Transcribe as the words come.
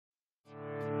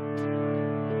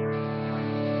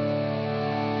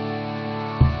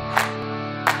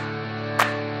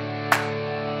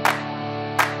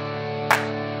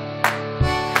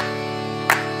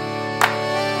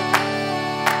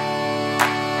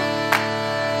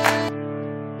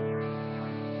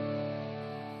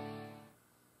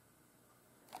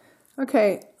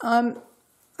Okay, I'm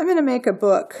going to make a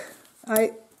book.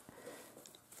 I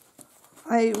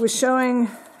was showing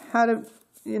how to,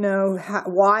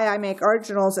 why I make art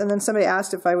journals, and then somebody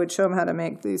asked if I would show them how to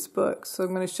make these books. So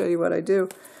I'm going to show you what I do.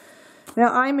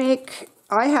 Now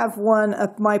I have one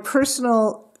of my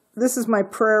personal, this is my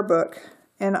prayer book,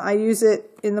 and I use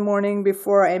it in the morning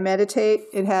before I meditate.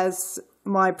 It has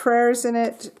my prayers in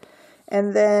it,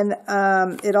 and then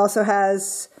it also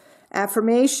has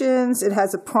affirmations. It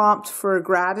has a prompt for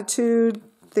gratitude,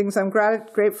 things I'm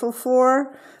grateful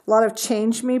for, a lot of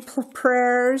change me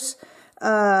prayers,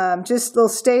 just little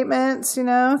statements,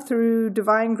 through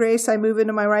divine grace I move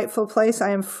into my rightful place.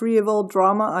 I am free of old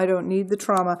drama. I don't need the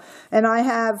trauma. And I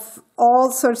have all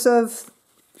sorts of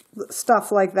stuff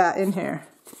like that in here.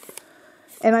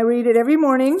 And I read it every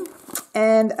morning,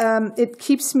 and it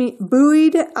keeps me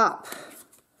buoyed up.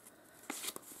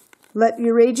 Let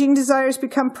your raging desires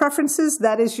become preferences.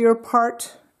 That is your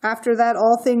part. After that,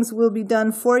 all things will be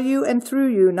done for you and through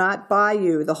you, not by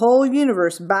you. The whole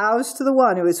universe bows to the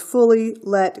one who is fully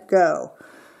let go.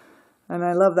 And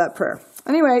I love that prayer.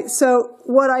 Anyway, so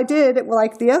what I did,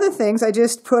 like the other things, I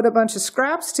just put a bunch of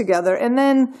scraps together. And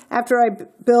then after I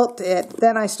built it,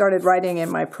 then I started writing in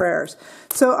my prayers.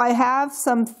 So I have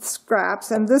some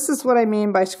scraps, and this is what I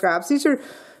mean by scraps. These are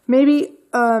maybe...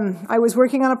 I was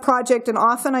working on a project, and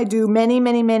often I do many,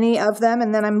 many, many of them,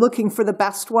 and then I'm looking for the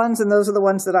best ones, and those are the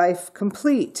ones that I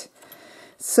complete.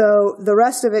 So the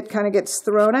rest of it kind of gets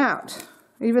thrown out,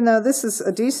 even though this is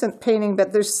a decent painting,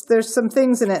 but there's some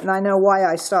things in it, and I know why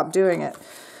I stopped doing it.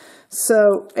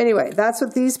 So anyway, that's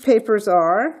what these papers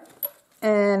are,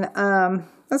 and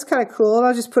that's kind of cool, and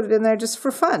I'll just put it in there just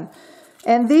for fun.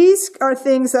 And these are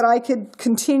things that I could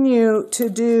continue to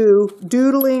do,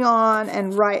 doodling on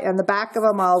and write. And the back of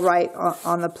them I'll write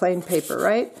on the plain paper,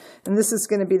 right? And this is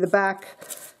going to be the back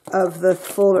of the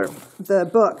folder, the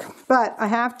book. But I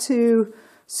have to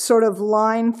sort of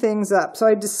line things up. So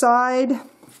I decide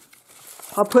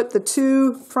I'll put the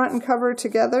two front and cover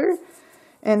together.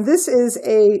 And this is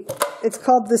it's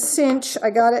called the Cinch. I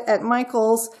got it at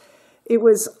Michael's. It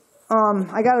was,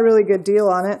 I got a really good deal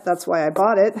on it. That's why I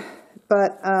bought it.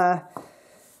 But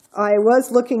I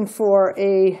was looking for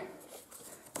a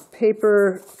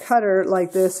paper cutter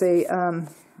like this, what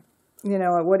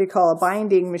do you call a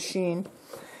binding machine.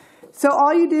 So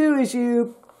all you do is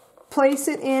you place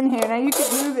it in here. Now you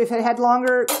could move, if it had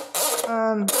longer,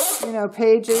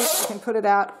 pages, you can put it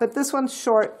out. But this one's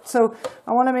short, so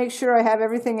I want to make sure I have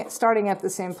everything starting at the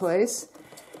same place.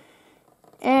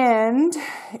 And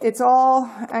it's all,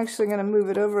 actually going to move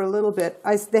it over a little bit.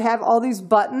 They have all these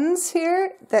buttons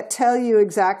here that tell you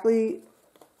exactly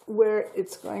where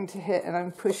it's going to hit, and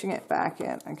I'm pushing it back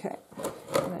in. Okay,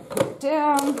 I'm going to put it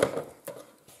down.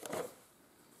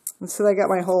 And so I got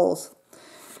my holes.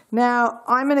 Now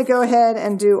I'm going to go ahead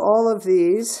and do all of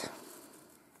these.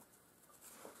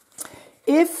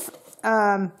 If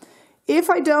I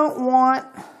don't want...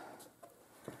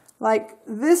 like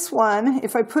this one,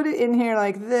 if I put it in here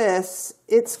like this,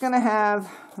 it's going to have,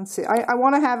 let's see, I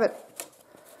want to have it,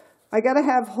 I got to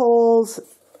have holes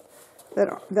that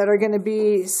are going to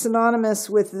be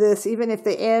synonymous with this, even if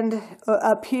they end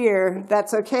up here,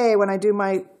 that's okay when I do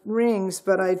my rings,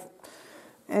 but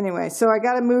anyway, so I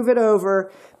got to move it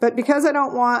over, but because I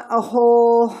don't want a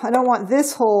hole, I don't want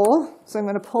this hole, so I'm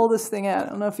going to pull this thing out. I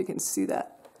don't know if you can see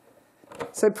that.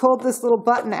 So I pulled this little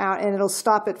button out, and it'll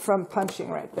stop it from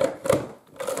punching right there.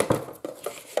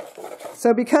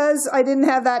 So because I didn't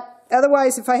have that,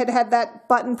 otherwise if I had had that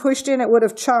button pushed in, it would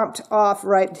have chomped off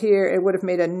right here. It would have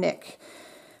made a nick.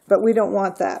 But we don't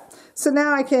want that. So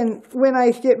now I can, when I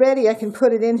get ready, I can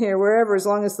put it in here wherever, as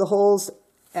long as the holes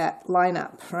line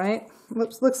up, right?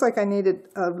 Looks like I needed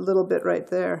a little bit right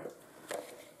there.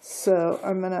 So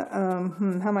I'm going to,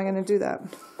 how am I going to do that?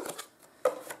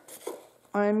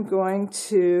 I'm going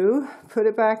to put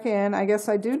it back in. I guess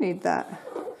I do need that.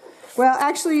 Well,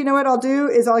 actually, you know what I'll do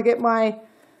is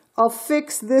I'll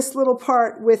fix this little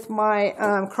part with my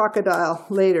crocodile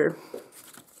later.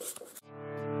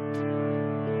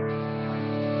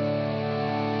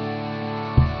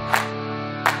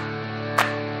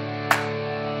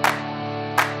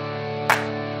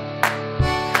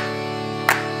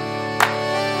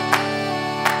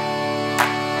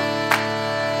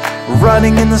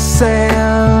 Running in the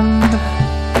sand,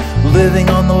 living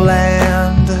on the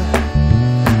land.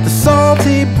 The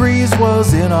salty breeze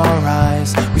was in our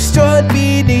eyes. We stood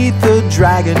beneath the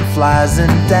dragonflies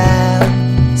and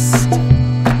danced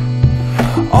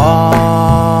all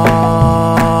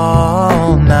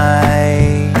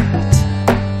night.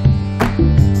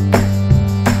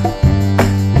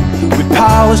 We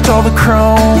polished all the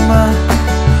chrome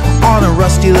on a rusty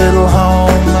dusty little home.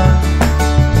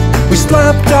 We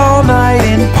slept all night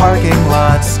in parking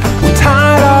lots. We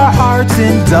tied our hearts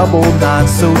in double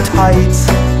knots, so tight,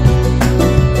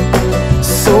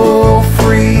 so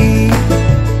free,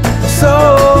 so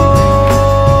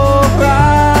bright.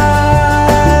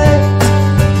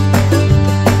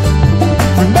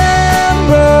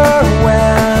 Remember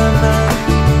when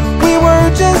we were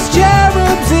just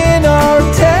cherubs in our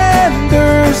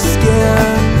tender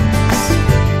skins,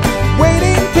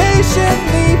 waiting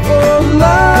patiently for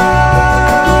life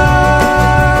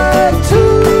to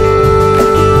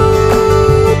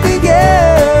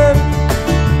begin.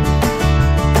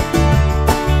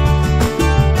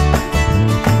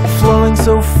 Flowing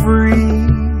so free,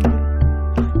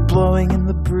 blowing in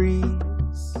the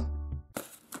breeze.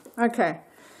 Okay,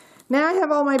 now I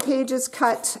have all my pages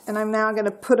cut, and I'm now going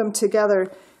to put them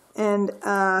together, and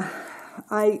I'll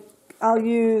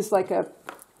use like a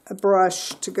brush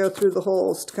to go through the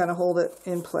holes to kind of hold it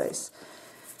in place.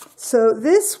 So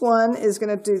this one is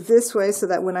going to do this way so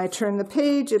that when I turn the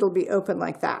page, it'll be open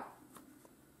like that.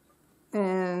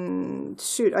 And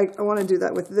shoot, I want to do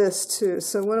that with this too.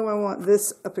 So what do I want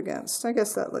this up against? I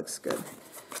guess that looks good.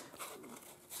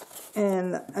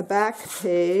 And a back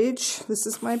page. This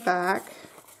is my back.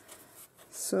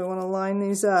 So I want to line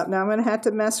these up. Now I'm going to have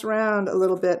to mess around a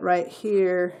little bit right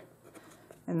here.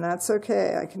 And that's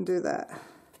okay. I can do that.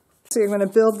 So I'm going to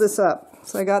build this up.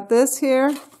 So I got this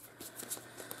here.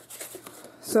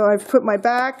 So I've put my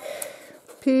back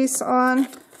piece on.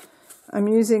 I'm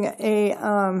using a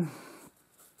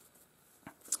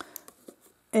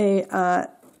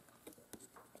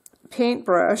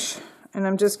paintbrush, and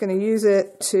I'm just going to use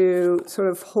it to sort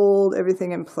of hold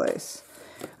everything in place.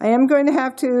 I am going to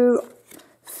have to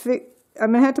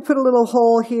put a little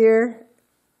hole here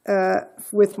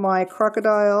with my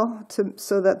crocodile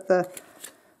so that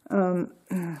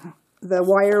the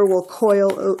wire will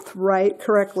coil right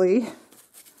correctly.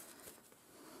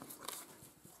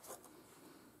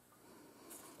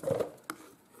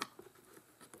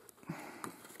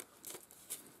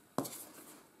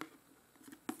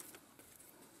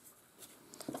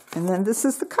 And then this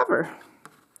is the cover.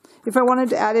 If I wanted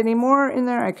to add any more in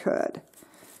there, I could.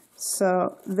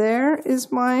 So there is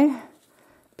my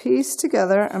piece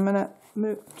together. I'm going to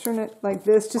turn it like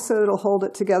this just so it'll hold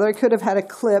it together. I could have had a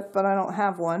clip, but I don't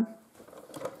have one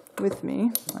with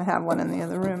me. I have one in the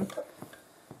other room.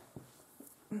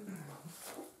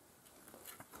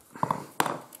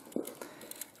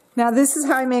 Now this is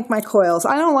how I make my coils.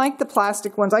 I don't like the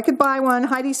plastic ones. I could buy one.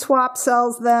 Heidi Swap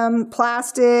sells them,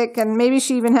 plastic, and maybe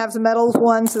she even has metal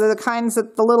ones. So they're the kinds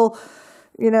that the little,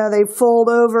 you know, they fold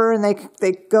over and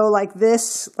they go like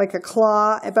this, like a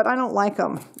claw. But I don't like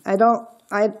them.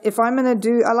 If I'm gonna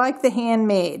do, I like the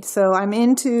handmade. So I'm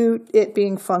into it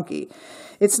being funky.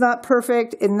 It's not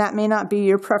perfect, and that may not be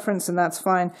your preference, and that's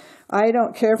fine. I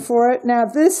don't care for it. Now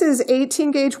this is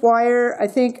 18 gauge wire. I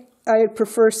think I'd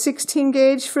prefer 16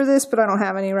 gauge for this, but I don't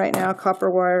have any right now,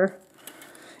 copper wire.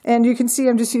 And you can see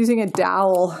I'm just using a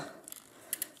dowel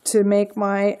to make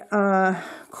my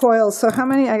coils. So how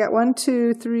many? I got 1,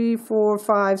 2, 3, 4,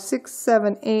 5, 6,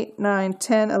 7, 8, 9,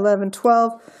 10, 11,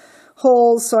 12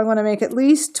 holes. So I'm going to make at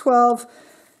least 12,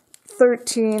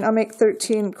 13. I'll make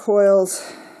 13 coils,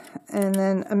 and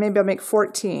then maybe I'll make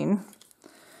 14.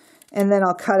 And then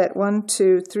I'll cut it 1,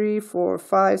 2, 3, 4,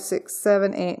 5, 6,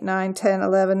 7, 8, 9, 10,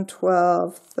 11,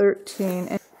 12, 13.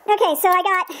 Okay, so I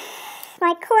got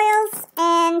my coils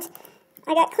and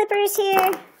I got clippers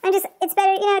here. It's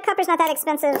better, you know, copper's not that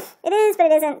expensive. It is, but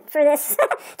it isn't for this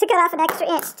to cut off an extra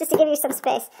inch just to give you some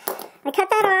space. I cut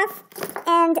that off,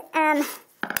 and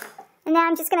now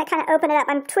I'm just going to kind of open it up.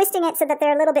 I'm twisting it so that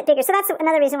they're a little bit bigger. So that's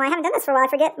another reason why I haven't done this for a while. I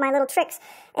forget my little tricks.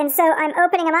 And so I'm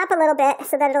opening them up a little bit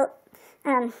so that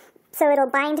it'll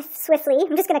bind swiftly.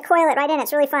 I'm just going to coil it right in.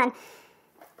 It's really fun.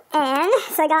 And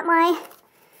so I got my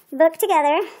book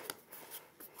together.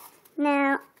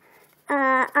 Now,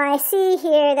 I see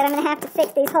here that I'm going to have to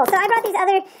fix these holes. So I brought these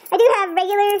I do have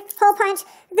regular hole punch.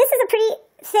 This is a pretty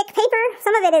thick paper.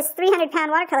 Some of it is 300-pound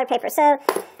watercolor paper. So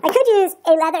I could use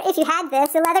a leather, if you had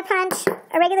this, a leather punch,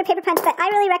 a regular paper punch, but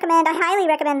I highly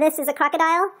recommend this is a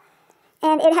crocodile.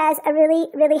 And it has a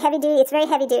really, really heavy duty. It's very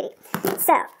heavy duty.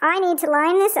 So I need to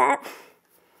line this up,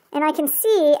 and I can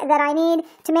see that I need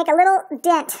to make a little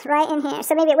dent right in here.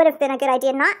 So maybe it would have been a good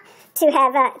idea not to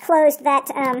have closed that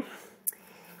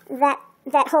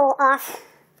that hole off.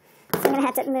 So I'm going to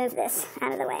have to move this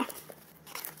out of the way.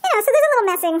 You know, so there's a little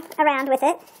messing around with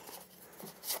it.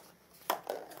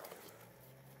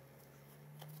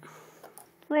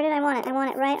 Where did I want it? I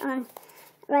want it right on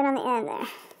the end there.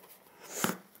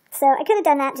 So I could have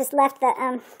done that, just left the,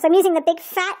 so I'm using the big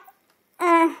fat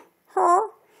hole,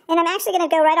 and I'm actually going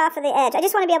to go right off of the edge. I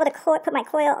just want to be able to put my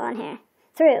coil on here,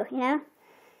 through, you know.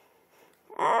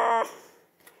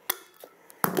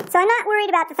 So I'm not worried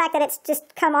about the fact that it's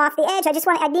just come off the edge. I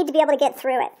need to be able to get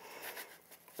through it.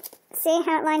 See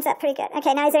how it lines up pretty good.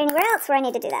 Okay, now is there anywhere else where I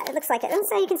need to do that? It looks like it.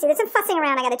 So you can see there's some fussing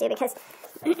around I got to do because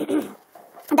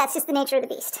that's just the nature of the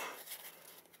beast.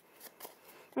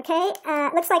 Okay,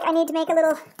 looks like I need to make a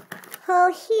little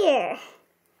hole here.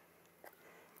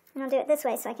 And I'll do it this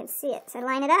way so I can see it. So I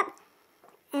line it up,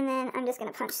 and then I'm just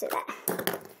going to punch through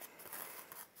that.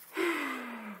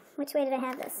 Which way did I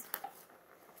have this?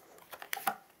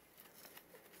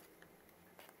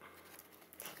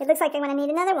 It looks like I'm going to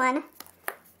need another one.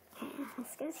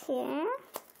 This goes here,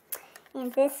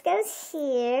 and this goes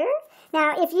here.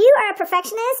 Now, if you are a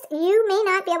perfectionist, you may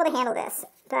not be able to handle this,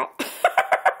 but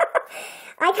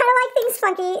I kind of like things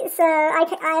funky, so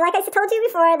like I told you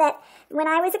before, that when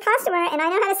I was a customer, and I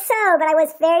know how to sew, but I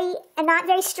was not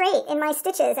very straight in my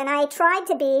stitches, and I tried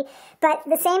to be, but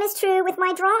the same is true with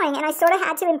my drawing, and I sort of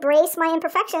had to embrace my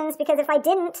imperfections, because if I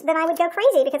didn't, then I would go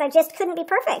crazy, because I just couldn't be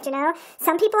perfect, you know?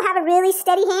 Some people have a really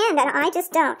steady hand, and I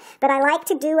just don't, but I like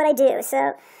to do what I do,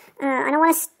 so I don't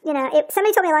want to, you know,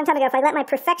 somebody told me a long time ago, if I let my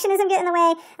perfectionism get in the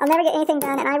way, I'll never get anything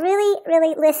done, and I really,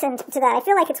 really listened to that. I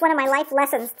feel like it's one of my life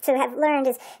lessons to have learned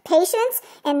is patience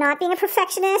and not being a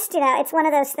perfectionist. You know, it's one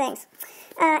of those things.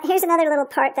 Here's another little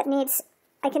part that needs,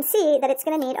 I can see that it's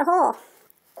going to need a hole.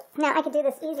 Now, I could do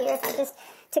this easier if I just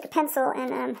took a pencil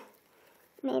and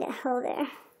made a hole there,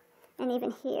 and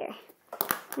even here.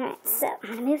 All right, so I'm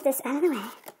going to move this out of the way.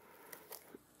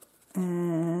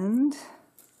 And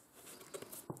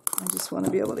I just want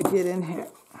to be able to get in here.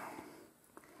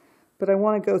 But I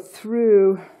want to go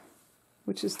through,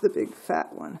 which is the big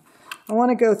fat one. I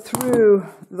want to go through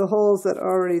the holes that are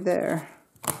already there.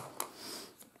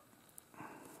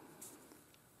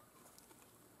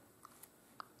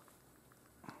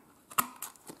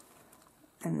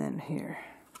 And then here.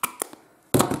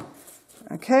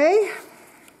 Okay.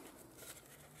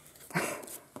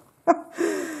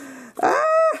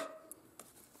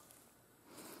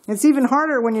 It's even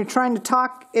harder when you're trying to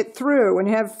talk it through, when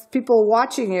you have people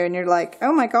watching you and you're like,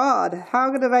 oh my God,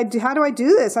 how do I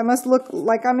do this? I must look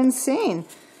like I'm insane.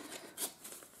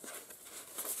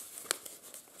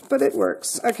 But it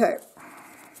works. Okay.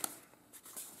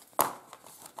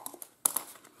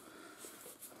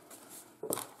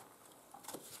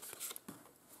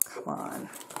 Come on.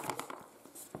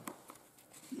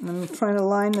 I'm trying to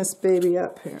line this baby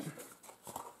up here.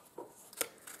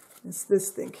 This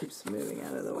thing keeps moving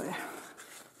out of the way.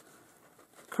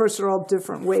 Of course, they're all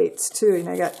different weights, too. You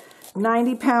know, I got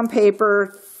 90-pound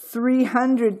paper,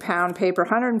 300-pound paper,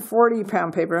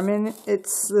 140-pound paper. I mean,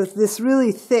 it's this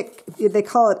really thick, they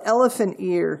call it elephant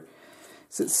ear.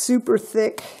 So it's super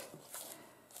thick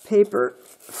paper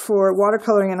for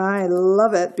watercoloring, and I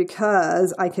love it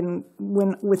because I can,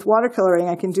 with watercoloring,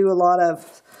 I can do a lot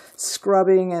of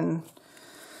scrubbing, and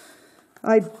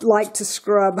I like to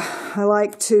scrub. I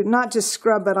like to, not just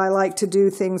scrub, but I like to do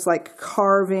things like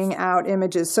carving out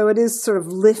images. So it is sort of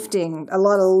lifting, a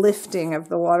lot of lifting of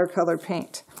the watercolor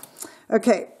paint.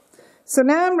 Okay, so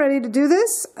now I'm ready to do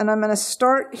this, and I'm going to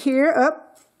start here.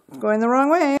 Going the wrong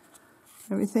way.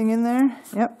 Everything in there?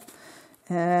 Yep.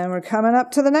 And we're coming up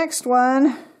to the next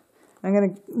one. I'm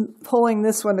going to pulling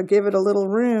this one to give it a little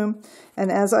room,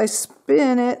 and as I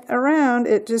spin it around,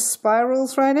 it just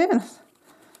spirals right in.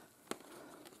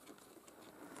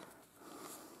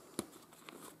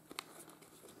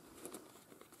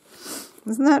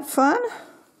 Isn't that fun?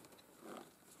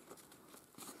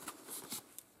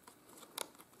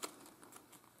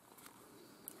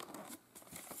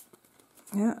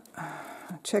 Yeah,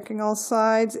 checking all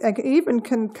sides. I even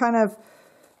can kind of,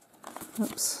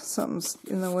 oops, something's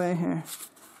in the way here.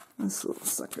 This little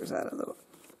sucker's out of the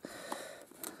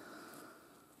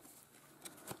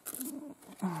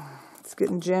way. It's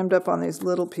getting jammed up on these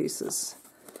little pieces.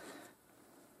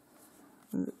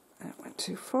 That went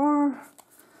too far.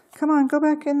 Come on, go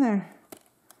back in there.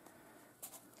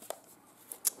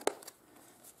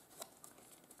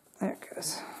 There it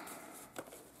goes.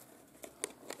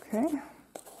 Okay.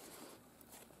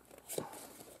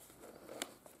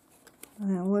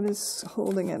 Now, what is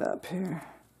holding it up here?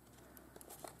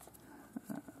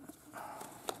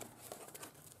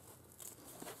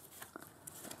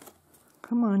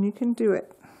 Come on, you can do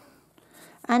it.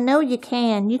 I know you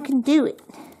can. You can do it.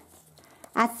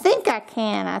 I think I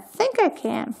can. I think I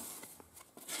can.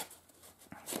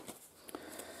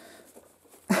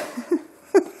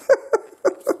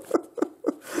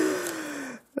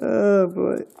 Oh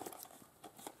boy.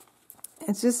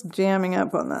 It's just jamming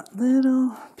up on that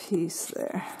little piece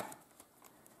there.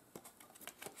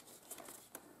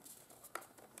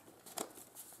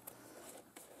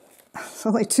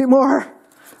 Only 2 more.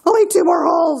 Only 2 more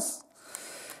holes.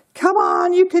 Come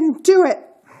on, you can do it.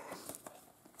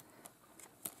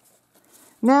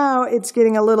 Now it's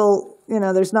getting a little,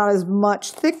 there's not as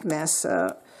much thickness.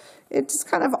 So it's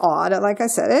kind of odd. Like I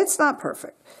said, it's not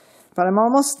perfect. But I'm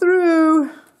almost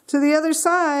through to the other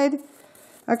side.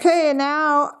 Okay,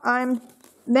 now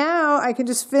I can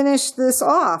just finish this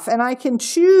off. And I can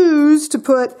choose to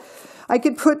put, I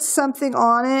could put something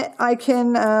on it. I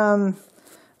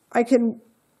can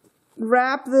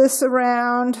wrap this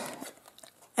around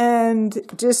and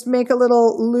just make a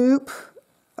little loop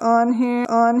on here.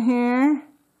 I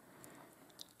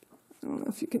don't know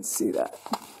if you can see that.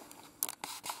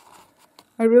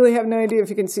 I really have no idea if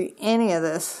you can see any of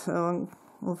this, so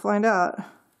we'll find out.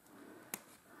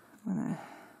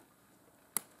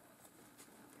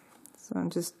 So I'm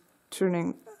just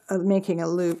making a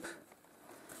loop.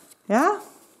 Yeah?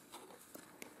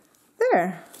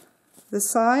 There. This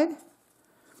side.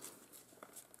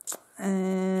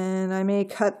 And I may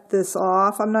cut this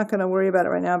off. I'm not going to worry about it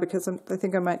right now because I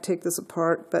think I might take this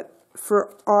apart. But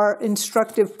for our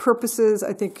instructive purposes,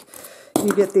 I think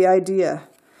you get the idea.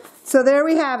 So there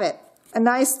we have it. A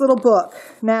nice little book.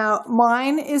 Now,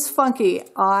 mine is funky.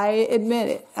 I admit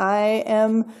it. I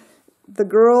am the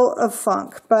girl of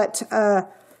funk. But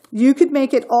you could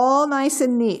make it all nice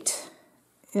and neat,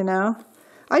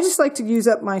 I just like to use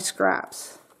up my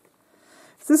scraps.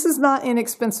 This is not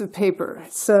inexpensive paper,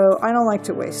 so I don't like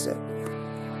to waste it.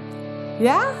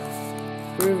 Yeah?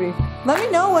 Groovy. Let me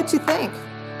know what you think.